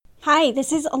Hi,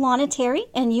 this is Alana Terry,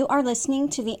 and you are listening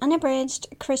to the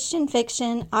Unabridged Christian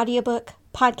Fiction Audiobook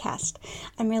Podcast.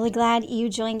 I'm really glad you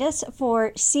joined us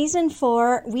for Season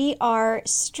 4. We are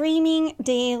streaming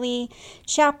daily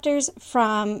chapters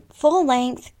from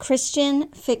full-length Christian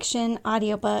fiction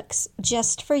audiobooks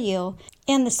just for you.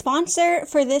 And the sponsor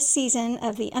for this season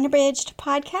of the Unabridged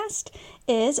Podcast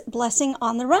is Blessing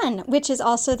on the Run, which is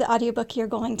also the audiobook you're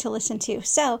going to listen to.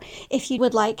 So if you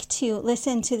would like to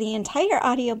listen to the entire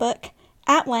audiobook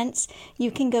at once,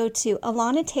 you can go to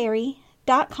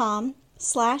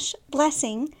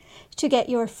alanaterry.com/blessing to get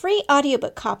your free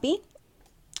audiobook copy,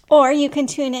 or you can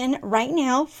tune in right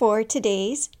now for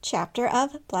today's chapter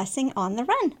of Blessing on the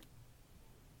Run.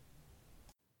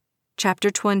 Chapter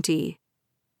 20.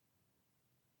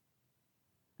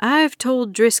 I've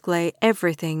told Driscoll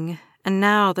everything, and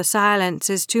now the silence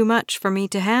is too much for me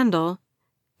to handle.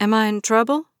 Am I in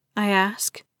trouble? I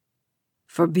ask.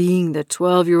 For being the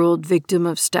 12-year-old victim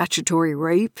of statutory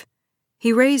rape?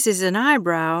 He raises an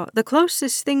eyebrow, the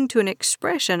closest thing to an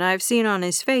expression I've seen on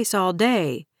his face all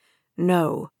day.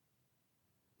 No.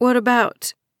 What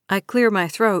about, I clear my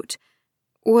throat,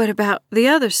 what about the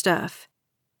other stuff?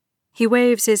 He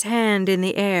waves his hand in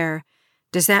the air.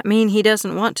 Does that mean he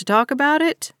doesn't want to talk about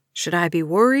it? Should I be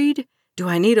worried? Do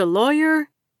I need a lawyer?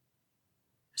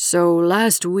 So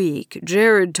last week,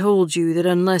 Jared told you that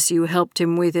unless you helped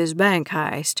him with his bank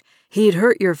heist, he'd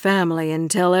hurt your family and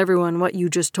tell everyone what you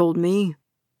just told me?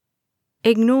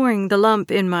 Ignoring the lump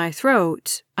in my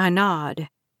throat, I nod.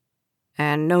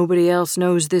 And nobody else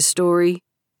knows this story?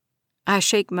 I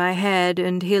shake my head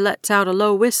and he lets out a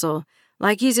low whistle,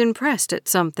 like he's impressed at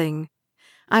something.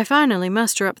 I finally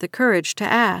muster up the courage to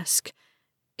ask,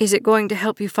 "Is it going to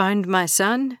help you find my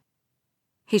son?"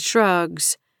 He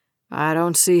shrugs. I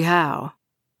don't see how.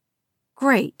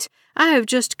 Great. I have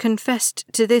just confessed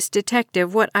to this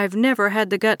detective what I've never had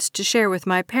the guts to share with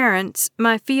my parents,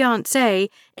 my fiancé,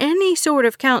 any sort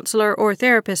of counselor or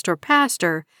therapist or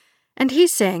pastor, and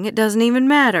he's saying it doesn't even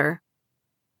matter.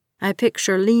 I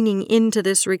picture leaning into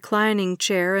this reclining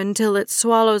chair until it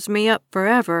swallows me up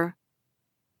forever.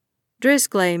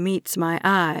 Driscoll meets my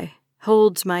eye,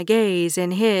 holds my gaze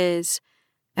in his.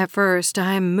 At first,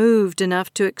 I am moved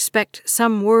enough to expect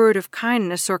some word of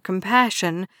kindness or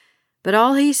compassion, but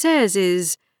all he says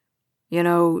is, "You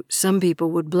know, some people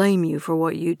would blame you for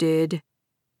what you did."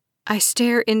 I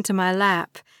stare into my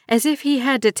lap, as if he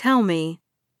had to tell me.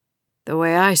 The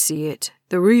way I see it,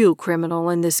 the real criminal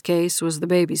in this case was the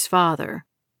baby's father.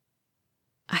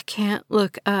 I can't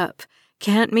look up.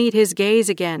 Can't meet his gaze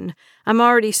again. I'm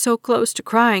already so close to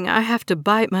crying I have to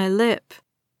bite my lip.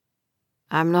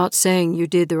 I'm not saying you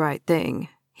did the right thing,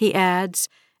 he adds,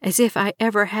 as if I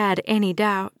ever had any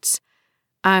doubts.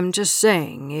 I'm just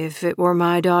saying, if it were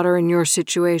my daughter in your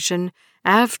situation,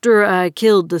 after I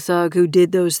killed the thug who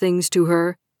did those things to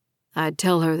her, I'd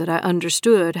tell her that I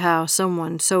understood how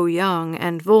someone so young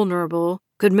and vulnerable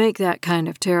could make that kind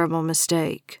of terrible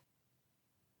mistake.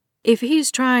 If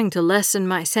he's trying to lessen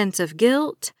my sense of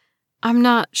guilt, I'm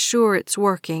not sure it's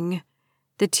working.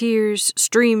 The tears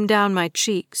stream down my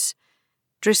cheeks.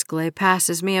 Driscoll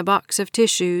passes me a box of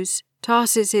tissues,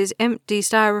 tosses his empty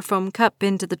styrofoam cup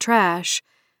into the trash,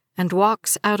 and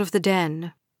walks out of the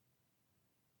den.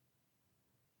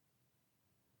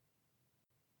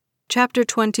 Chapter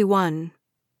 21.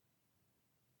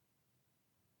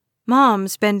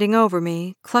 Mom's bending over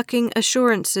me, clucking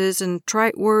assurances and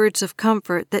trite words of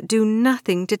comfort that do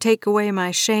nothing to take away my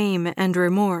shame and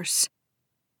remorse.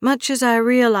 Much as I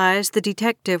realize the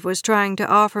detective was trying to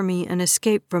offer me an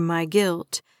escape from my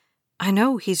guilt, I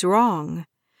know he's wrong.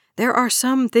 There are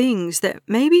some things that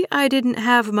maybe I didn't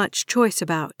have much choice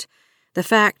about. The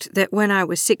fact that when I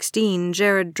was 16,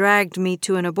 Jared dragged me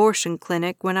to an abortion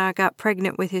clinic when I got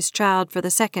pregnant with his child for the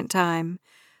second time,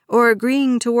 or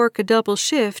agreeing to work a double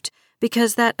shift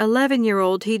because that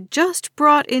 11-year-old he'd just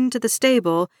brought into the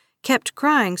stable kept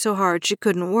crying so hard she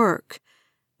couldn't work.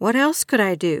 What else could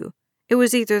I do? It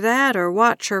was either that or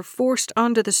watch her forced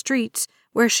onto the streets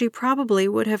where she probably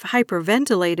would have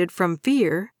hyperventilated from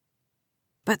fear.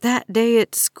 But that day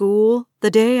at school,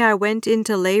 the day I went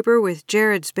into labor with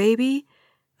Jared's baby,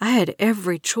 I had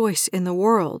every choice in the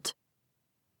world.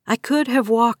 I could have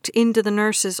walked into the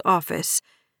nurse's office.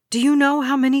 Do you know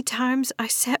how many times I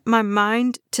set my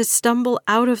mind to stumble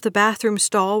out of the bathroom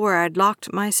stall where I'd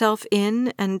locked myself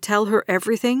in and tell her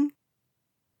everything?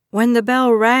 When the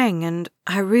bell rang and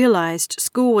I realized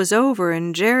school was over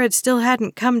and Jared still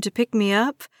hadn't come to pick me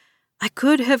up, I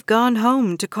could have gone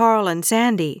home to Carl and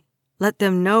Sandy, let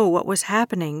them know what was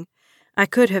happening. I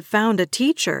could have found a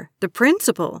teacher, the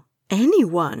principal,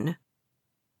 anyone.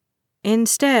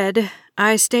 Instead,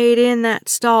 I stayed in that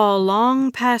stall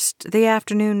long past the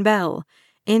afternoon bell,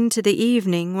 into the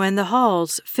evening when the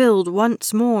halls filled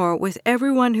once more with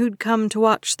everyone who'd come to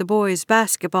watch the boys'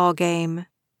 basketball game.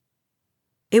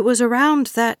 It was around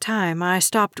that time I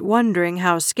stopped wondering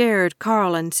how scared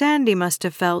Carl and Sandy must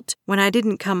have felt when I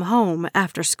didn't come home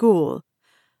after school.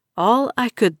 All I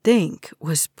could think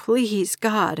was, please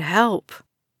God, help.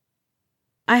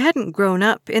 I hadn't grown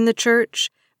up in the church,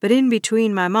 but in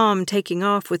between my mom taking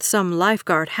off with some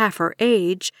lifeguard half her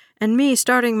age and me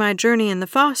starting my journey in the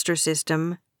foster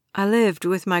system, I lived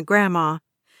with my grandma.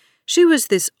 She was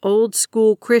this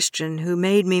old-school Christian who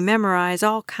made me memorize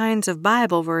all kinds of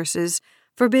Bible verses,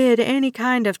 forbid any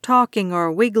kind of talking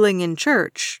or wiggling in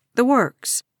church, the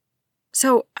works.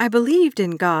 So I believed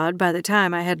in God by the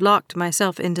time I had locked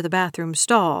myself into the bathroom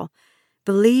stall,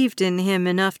 believed in Him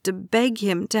enough to beg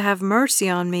Him to have mercy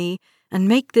on me and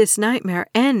make this nightmare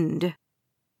end.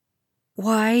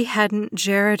 Why hadn't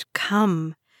Jared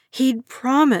come? He'd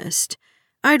promised.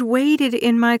 I'd waited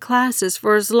in my classes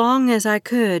for as long as I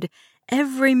could,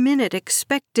 every minute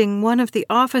expecting one of the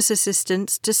office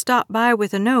assistants to stop by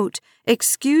with a note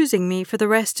excusing me for the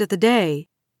rest of the day.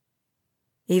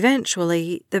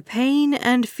 Eventually, the pain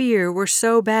and fear were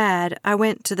so bad I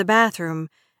went to the bathroom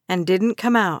and didn't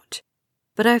come out.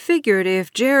 But I figured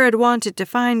if Jared wanted to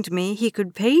find me, he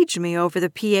could page me over the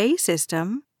PA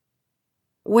system.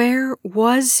 Where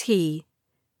was he?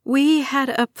 We had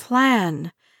a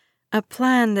plan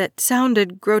that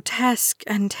sounded grotesque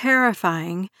and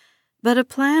terrifying, but a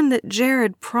plan that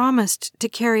Jared promised to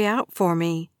carry out for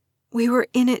me. We were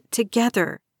in it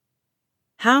together.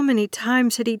 How many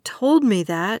times had he told me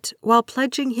that while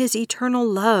pledging his eternal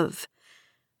love?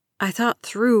 I thought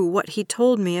through what he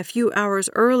told me a few hours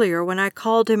earlier when I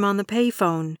called him on the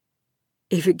payphone.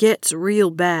 If it gets real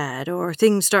bad or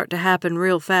things start to happen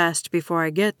real fast before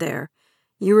I get there,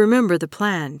 you remember the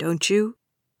plan, don't you?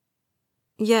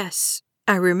 Yes,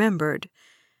 I remembered.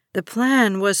 The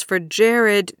plan was for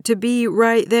Jared to be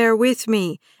right there with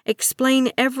me,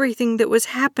 explain everything that was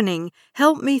happening,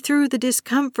 help me through the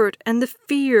discomfort and the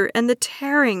fear and the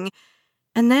tearing,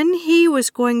 and then he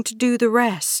was going to do the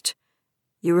rest.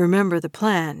 You remember the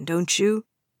plan, don't you?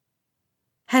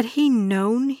 Had he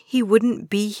known he wouldn't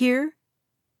be here?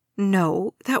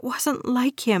 No, that wasn't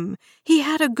like him. He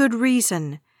had a good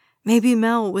reason. Maybe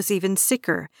Mel was even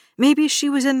sicker. Maybe she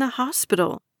was in the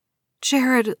hospital.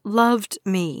 Jared loved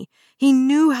me. He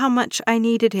knew how much I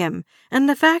needed him, and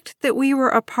the fact that we were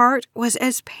apart was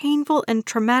as painful and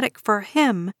traumatic for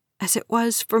him as it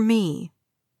was for me.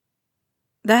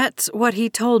 That's what he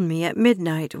told me at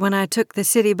midnight when I took the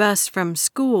city bus from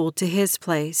school to his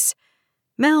place.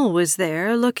 Mel was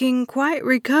there, looking quite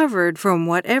recovered from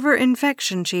whatever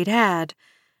infection she'd had,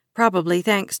 probably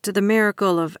thanks to the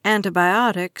miracle of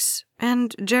antibiotics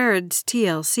and Jared's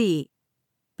TLC.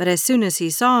 But as soon as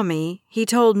he saw me, he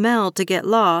told Mel to get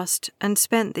lost and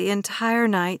spent the entire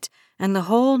night and the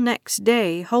whole next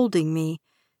day holding me,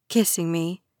 kissing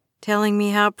me, telling me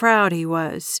how proud he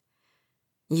was.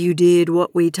 You did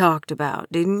what we talked about,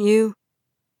 didn't you?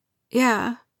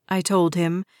 Yeah, I told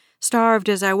him, starved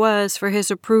as I was for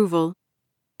his approval.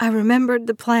 I remembered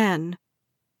the plan.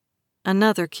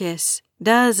 Another kiss,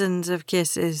 dozens of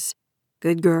kisses.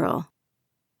 Good girl.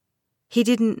 He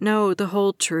didn't know the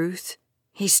whole truth.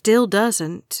 He still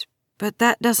doesn't, but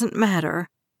that doesn't matter.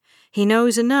 He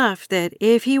knows enough that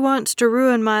if he wants to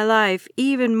ruin my life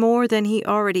even more than he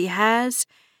already has,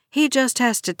 he just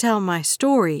has to tell my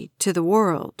story to the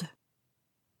world.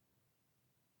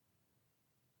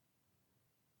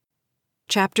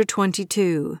 Chapter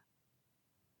 22.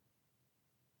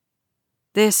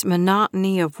 This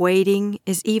monotony of waiting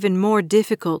is even more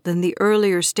difficult than the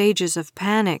earlier stages of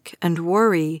panic and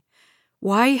worry.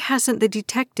 Why hasn't the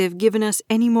detective given us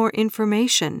any more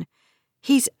information?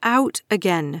 He's out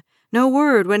again. No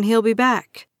word when he'll be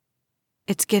back.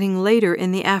 It's getting later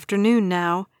in the afternoon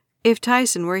now. If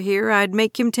Tyson were here, I'd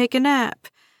make him take a nap.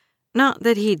 Not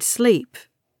that he'd sleep,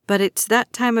 but it's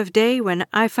that time of day when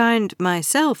I find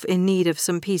myself in need of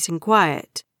some peace and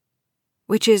quiet.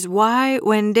 Which is why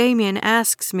when Damien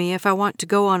asks me if I want to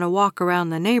go on a walk around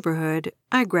the neighborhood,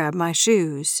 I grab my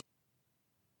shoes.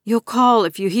 You'll call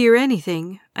if you hear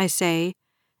anything, I say,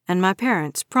 and my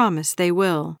parents promise they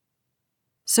will.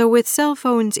 So with cell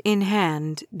phones in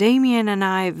hand, Damien and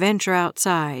I venture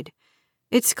outside.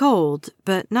 It's cold,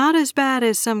 but not as bad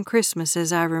as some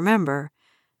Christmases I remember.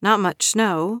 Not much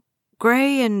snow.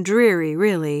 Gray and dreary,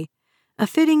 really. A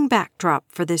fitting backdrop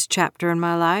for this chapter in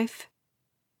my life.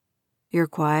 You're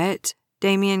quiet,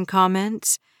 Damien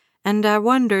comments, and I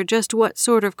wonder just what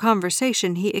sort of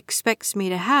conversation he expects me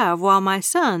to have while my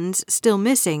son's still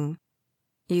missing.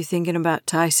 You thinking about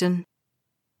Tyson?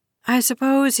 I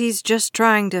suppose he's just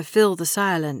trying to fill the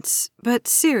silence, but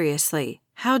seriously,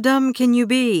 how dumb can you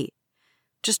be?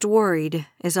 Just worried,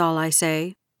 is all I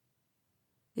say.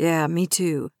 Yeah, me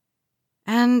too.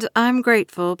 And I'm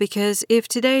grateful because if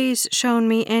today's shown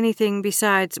me anything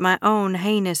besides my own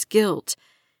heinous guilt,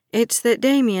 it's that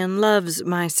Damien loves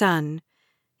my son.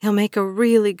 He'll make a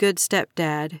really good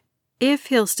stepdad, if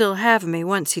he'll still have me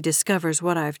once he discovers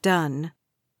what I've done.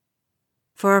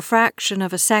 For a fraction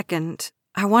of a second,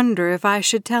 I wonder if I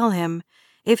should tell him,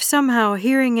 if somehow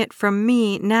hearing it from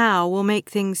me now will make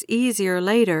things easier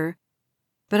later.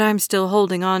 But I'm still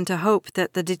holding on to hope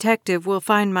that the detective will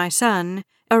find my son,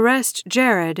 arrest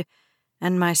Jared,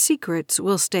 and my secrets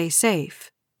will stay safe.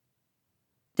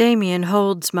 Damien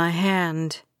holds my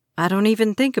hand. I don't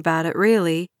even think about it,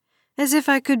 really. As if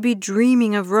I could be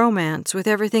dreaming of romance with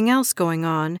everything else going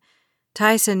on.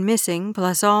 Tyson missing,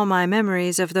 plus all my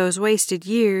memories of those wasted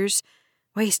years,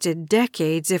 wasted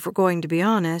decades if we're going to be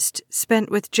honest,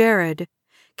 spent with Jared.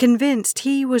 Convinced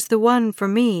he was the one for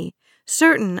me.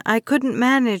 Certain I couldn't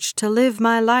manage to live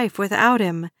my life without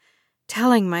him,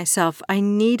 telling myself I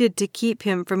needed to keep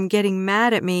him from getting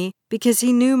mad at me because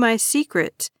he knew my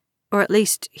secret, or at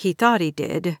least he thought he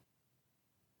did.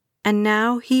 And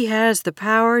now he has the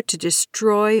power to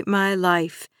destroy my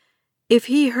life. If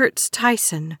he hurts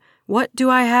Tyson, what do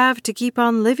I have to keep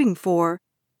on living for?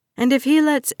 And if he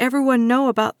lets everyone know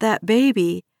about that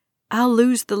baby, I'll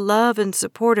lose the love and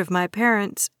support of my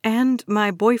parents and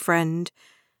my boyfriend.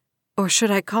 Or should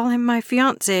I call him my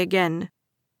fiancé again?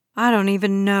 I don't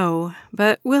even know,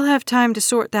 but we'll have time to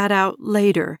sort that out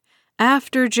later,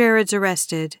 after Jared's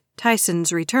arrested,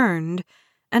 Tyson's returned,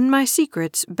 and my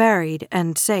secrets buried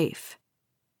and safe.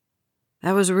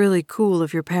 That was really cool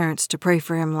of your parents to pray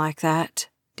for him like that,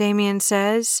 Damien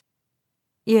says.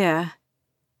 Yeah,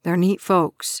 they're neat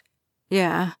folks.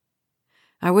 Yeah.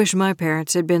 I wish my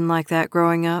parents had been like that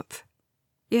growing up.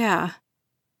 Yeah.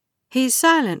 He's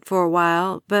silent for a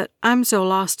while, but I'm so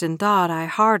lost in thought I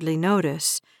hardly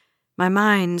notice. My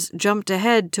mind's jumped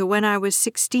ahead to when I was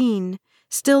 16,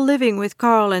 still living with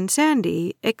Carl and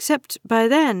Sandy, except by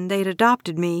then they'd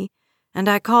adopted me, and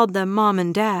I called them Mom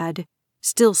and Dad,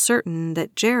 still certain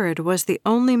that Jared was the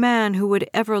only man who would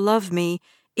ever love me,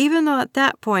 even though at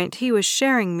that point he was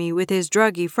sharing me with his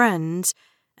druggy friends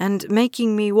and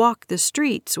making me walk the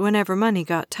streets whenever money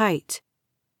got tight.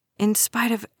 In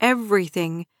spite of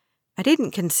everything, I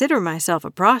didn't consider myself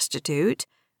a prostitute.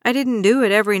 I didn't do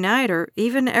it every night or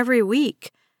even every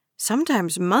week.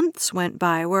 Sometimes months went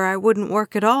by where I wouldn't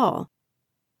work at all.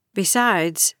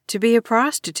 Besides, to be a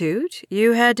prostitute,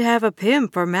 you had to have a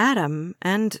pimp or madam,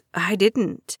 and I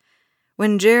didn't.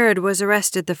 When Jared was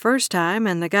arrested the first time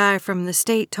and the guy from the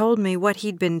state told me what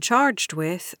he'd been charged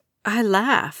with, I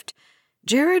laughed.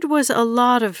 Jared was a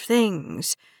lot of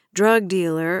things. Drug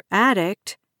dealer,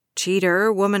 addict,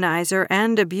 cheater, womanizer,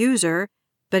 and abuser,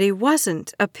 but he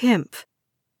wasn't a pimp.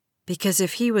 Because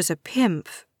if he was a pimp,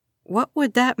 what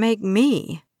would that make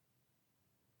me?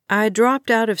 I dropped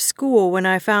out of school when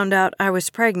I found out I was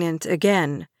pregnant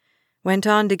again. Went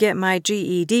on to get my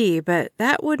GED, but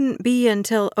that wouldn't be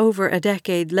until over a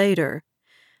decade later.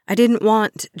 I didn't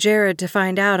want Jared to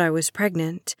find out I was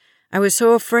pregnant. I was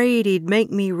so afraid he'd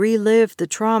make me relive the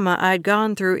trauma I'd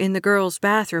gone through in the girls'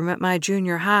 bathroom at my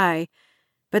junior high.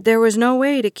 But there was no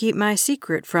way to keep my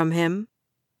secret from him.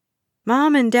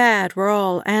 Mom and Dad were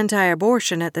all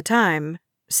anti-abortion at the time,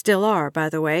 still are, by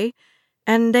the way,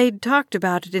 and they'd talked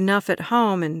about it enough at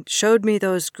home and showed me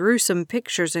those gruesome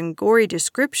pictures and gory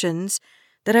descriptions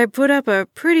that I put up a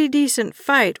pretty decent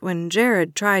fight when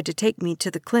Jared tried to take me to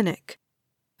the clinic.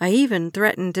 I even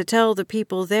threatened to tell the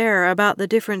people there about the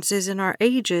differences in our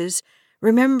ages,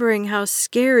 remembering how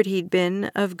scared he'd been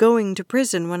of going to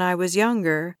prison when I was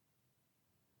younger.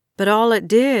 But all it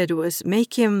did was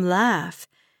make him laugh.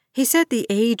 He said the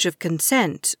age of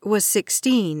consent was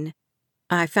 16.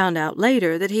 I found out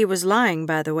later that he was lying,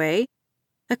 by the way.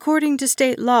 According to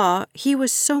state law, he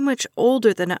was so much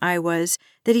older than I was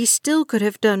that he still could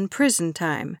have done prison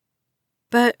time.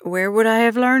 But where would I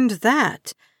have learned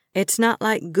that? It's not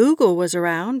like Google was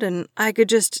around and I could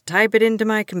just type it into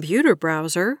my computer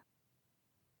browser.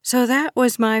 So that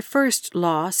was my first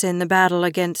loss in the battle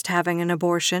against having an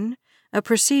abortion, a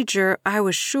procedure I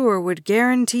was sure would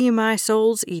guarantee my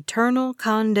soul's eternal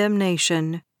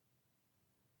condemnation.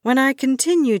 When I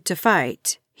continued to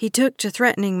fight, he took to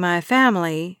threatening my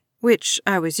family, which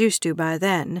I was used to by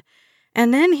then,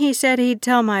 and then he said he'd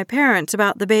tell my parents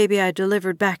about the baby I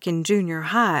delivered back in junior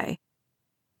high.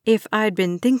 If I'd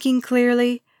been thinking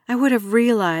clearly, I would have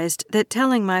realized that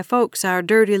telling my folks our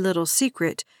dirty little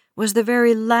secret was the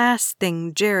very last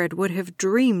thing Jared would have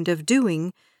dreamed of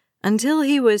doing until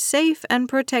he was safe and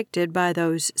protected by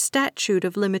those statute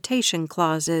of limitation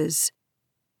clauses.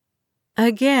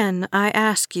 Again, I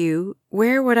ask you,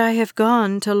 where would I have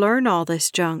gone to learn all this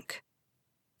junk?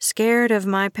 Scared of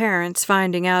my parents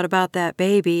finding out about that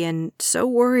baby and so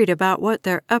worried about what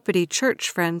their uppity church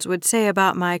friends would say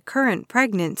about my current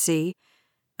pregnancy,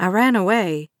 I ran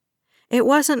away. It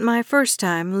wasn't my first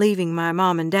time leaving my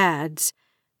mom and dad's,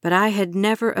 but I had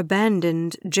never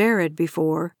abandoned Jared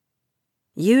before.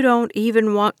 You don't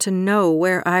even want to know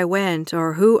where I went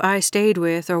or who I stayed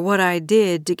with or what I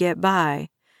did to get by.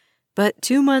 But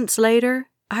 2 months later,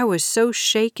 I was so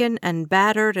shaken and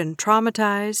battered and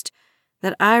traumatized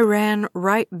that I ran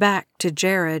right back to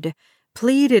Jared,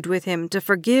 pleaded with him to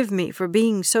forgive me for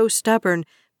being so stubborn,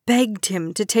 begged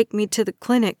him to take me to the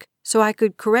clinic so I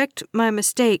could correct my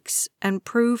mistakes and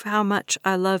prove how much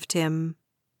I loved him.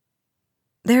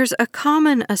 There's a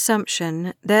common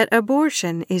assumption that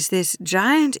abortion is this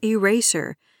giant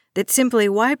eraser that simply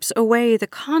wipes away the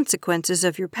consequences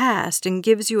of your past and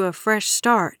gives you a fresh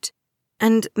start.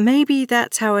 And maybe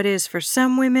that's how it is for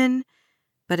some women,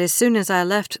 but as soon as I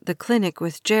left the clinic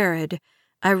with Jared,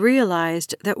 I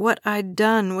realized that what I'd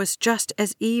done was just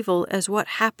as evil as what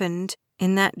happened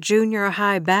in that junior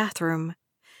high bathroom.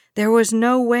 There was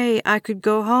no way I could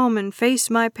go home and face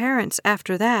my parents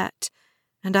after that,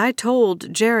 and I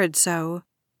told Jared so.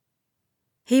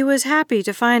 He was happy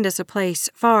to find us a place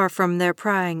far from their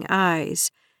prying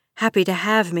eyes, happy to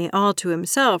have me all to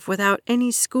himself without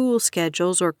any school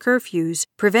schedules or curfews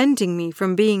preventing me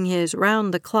from being his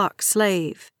round-the-clock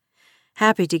slave,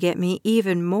 happy to get me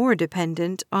even more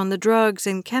dependent on the drugs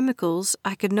and chemicals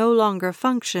I could no longer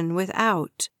function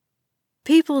without.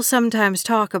 People sometimes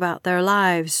talk about their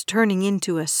lives turning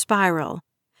into a spiral.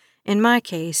 In my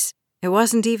case, it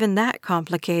wasn't even that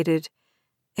complicated.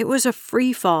 It was a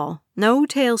free fall, no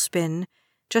tailspin,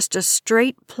 just a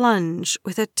straight plunge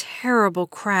with a terrible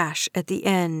crash at the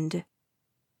end.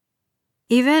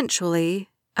 Eventually,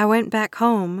 I went back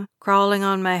home, crawling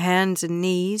on my hands and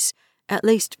knees, at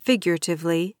least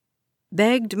figuratively,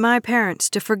 begged my parents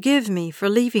to forgive me for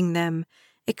leaving them,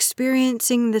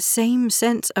 experiencing the same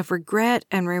sense of regret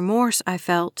and remorse I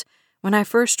felt when I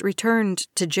first returned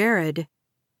to Jared,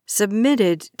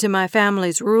 submitted to my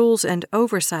family's rules and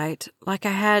oversight like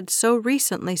I had so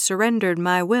recently surrendered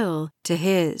my will to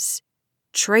his.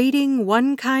 Trading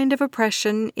one kind of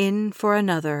oppression in for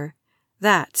another.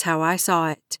 That's how I saw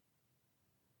it.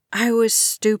 I was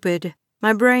stupid,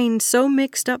 my brain so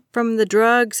mixed up from the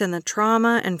drugs and the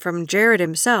trauma and from Jared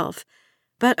himself,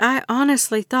 but I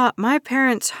honestly thought my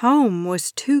parents' home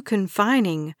was too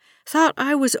confining, thought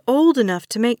I was old enough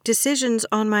to make decisions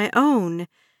on my own.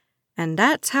 And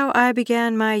that's how I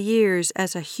began my years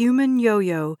as a human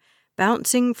yo-yo,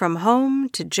 bouncing from home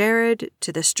to Jared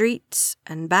to the streets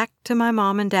and back to my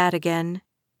mom and dad again.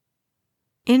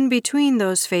 In between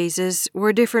those phases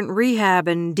were different rehab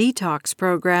and detox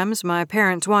programs my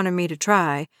parents wanted me to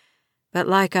try, but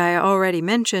like I already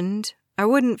mentioned, I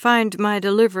wouldn't find my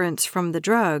deliverance from the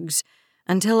drugs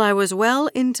until I was well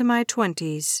into my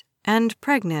 20s and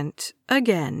pregnant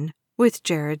again with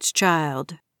Jared's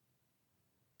child.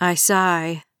 I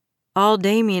sigh. All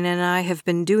Damien and I have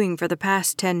been doing for the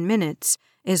past 10 minutes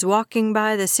is walking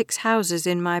by the 6 houses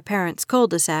in my parents'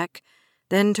 cul-de-sac,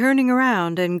 then turning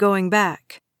around and going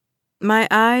back. My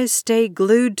eyes stay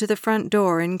glued to the front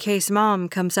door in case Mom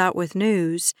comes out with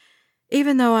news,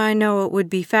 even though I know it would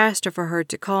be faster for her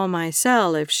to call my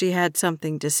cell if she had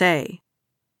something to say.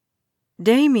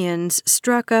 Damien's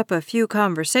struck up a few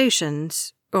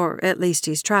conversations, or at least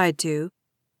he's tried to.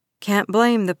 Can't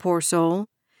blame the poor soul.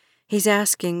 He's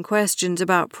asking questions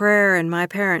about prayer and my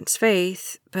parents'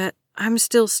 faith, but I'm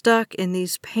still stuck in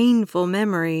these painful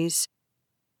memories.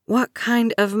 What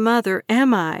kind of mother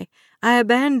am I? I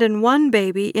abandoned one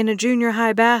baby in a junior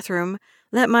high bathroom,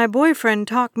 let my boyfriend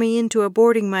talk me into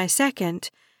aborting my second,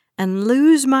 and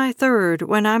lose my third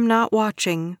when I'm not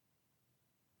watching.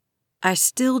 I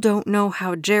still don't know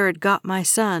how Jared got my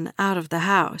son out of the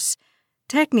house.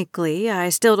 Technically, I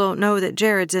still don't know that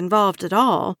Jared's involved at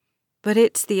all, but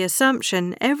it's the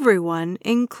assumption everyone,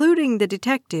 including the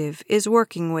detective, is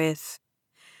working with.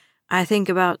 I think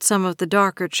about some of the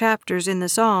darker chapters in the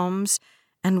Psalms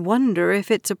and wonder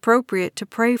if it's appropriate to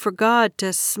pray for God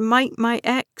to smite my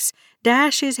ex,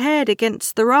 dash his head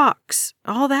against the rocks,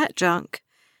 all that junk.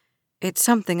 It's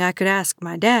something I could ask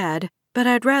my dad, but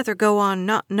I'd rather go on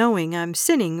not knowing I'm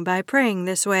sinning by praying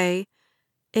this way.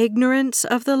 Ignorance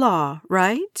of the law,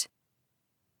 right?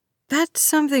 That's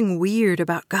something weird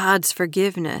about God's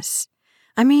forgiveness.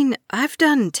 I mean, I've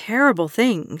done terrible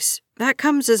things. That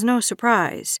comes as no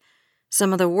surprise.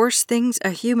 Some of the worst things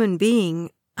a human being,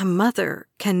 a mother,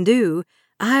 can do,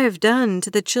 I have done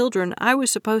to the children I was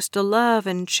supposed to love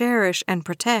and cherish and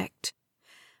protect.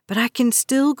 But I can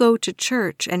still go to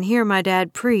church and hear my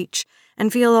dad preach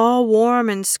and feel all warm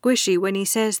and squishy when he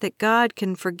says that God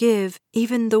can forgive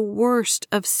even the worst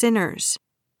of sinners.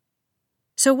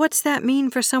 So what's that mean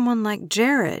for someone like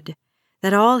Jared?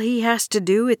 That all he has to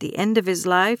do at the end of his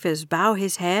life is bow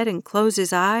his head and close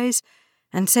his eyes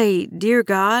and say, "Dear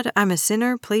God, I'm a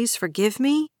sinner, please forgive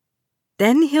me"?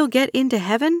 Then he'll get into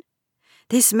heaven?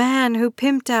 This man who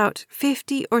pimped out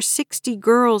 50 or 60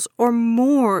 girls or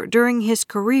more during his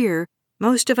career,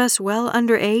 most of us well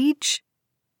under age?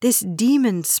 This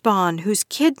demon spawn who's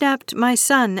kidnapped my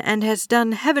son and has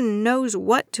done heaven knows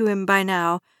what to him by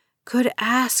now could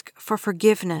ask for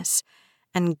forgiveness,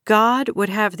 and God would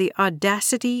have the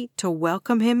audacity to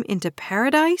welcome him into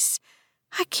paradise?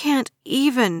 I can't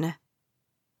even.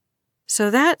 So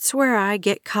that's where I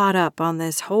get caught up on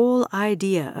this whole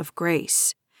idea of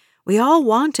grace. We all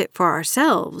want it for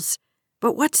ourselves,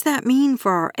 but what's that mean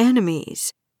for our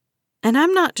enemies? And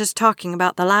I'm not just talking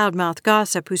about the loudmouth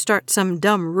gossip who starts some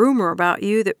dumb rumor about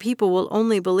you that people will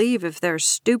only believe if they're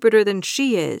stupider than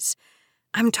she is.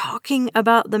 I'm talking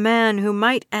about the man who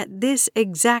might at this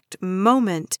exact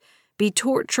moment be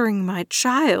torturing my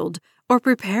child or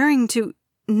preparing to...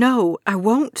 No, I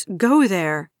won't go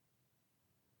there.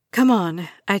 Come on,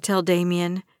 I tell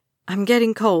Damien. I'm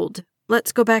getting cold.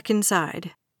 Let's go back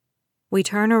inside. We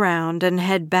turn around and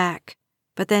head back,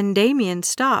 but then Damien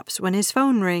stops when his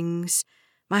phone rings.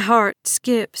 My heart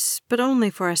skips, but only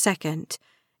for a second.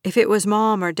 If it was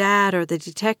Mom or Dad or the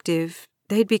detective,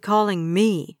 they'd be calling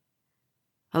me.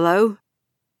 Hello?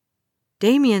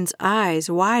 Damien's eyes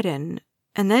widen,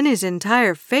 and then his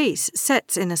entire face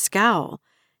sets in a scowl.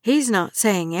 He's not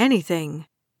saying anything.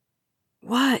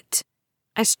 What?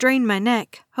 I strain my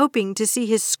neck, hoping to see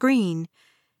his screen.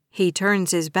 He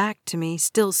turns his back to me,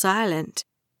 still silent.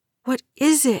 What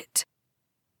is it?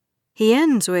 He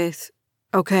ends with,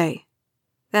 "Okay."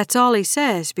 That's all he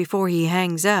says before he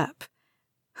hangs up.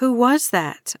 Who was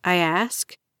that? I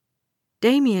ask.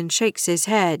 Damien shakes his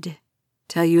head.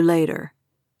 Tell you later.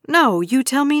 No, you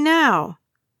tell me now.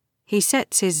 He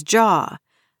sets his jaw.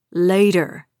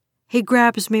 Later. He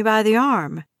grabs me by the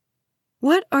arm.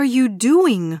 What are you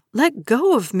doing? Let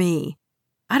go of me.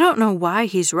 I don't know why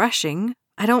he's rushing.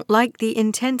 I don't like the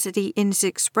intensity in his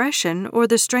expression or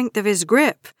the strength of his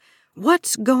grip.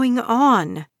 What's going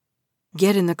on?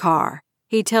 Get in the car,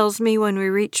 he tells me when we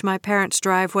reach my parents'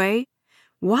 driveway.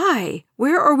 Why?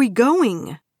 Where are we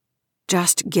going?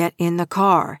 Just get in the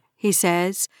car, he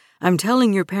says. I'm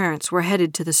telling your parents we're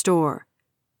headed to the store.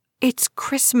 It's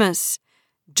Christmas.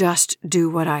 Just do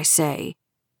what I say.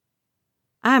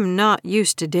 I'm not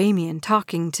used to Damien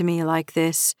talking to me like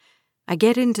this. I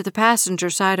get into the passenger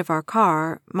side of our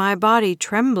car, my body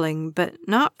trembling, but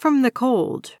not from the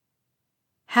cold.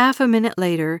 Half a minute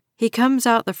later, he comes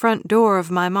out the front door of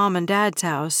my mom and dad's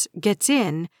house, gets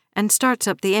in, and starts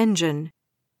up the engine.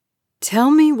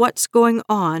 Tell me what's going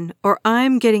on, or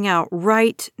I'm getting out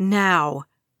right now.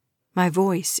 My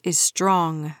voice is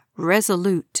strong,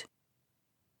 resolute.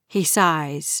 He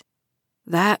sighs.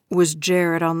 That was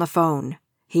Jared on the phone.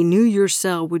 He knew your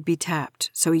cell would be tapped,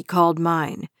 so he called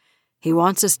mine. He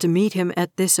wants us to meet him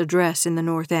at this address in the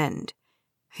North End.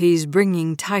 He's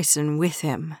bringing Tyson with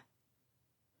him.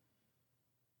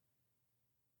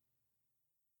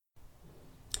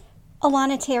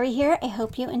 Alana Terry here. I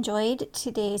hope you enjoyed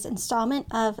today's installment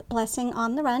of Blessing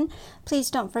on the Run. Please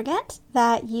don't forget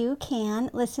that you can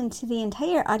listen to the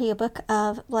entire audiobook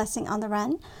of Blessing on the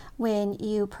Run when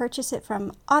you purchase it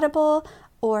from Audible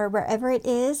or wherever it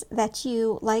is that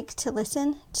you like to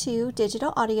listen to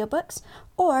digital audiobooks,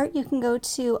 or you can go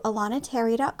to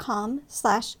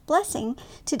alanaterry.com/blessing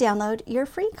to download your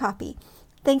free copy.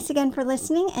 Thanks again for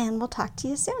listening, and we'll talk to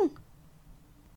you soon.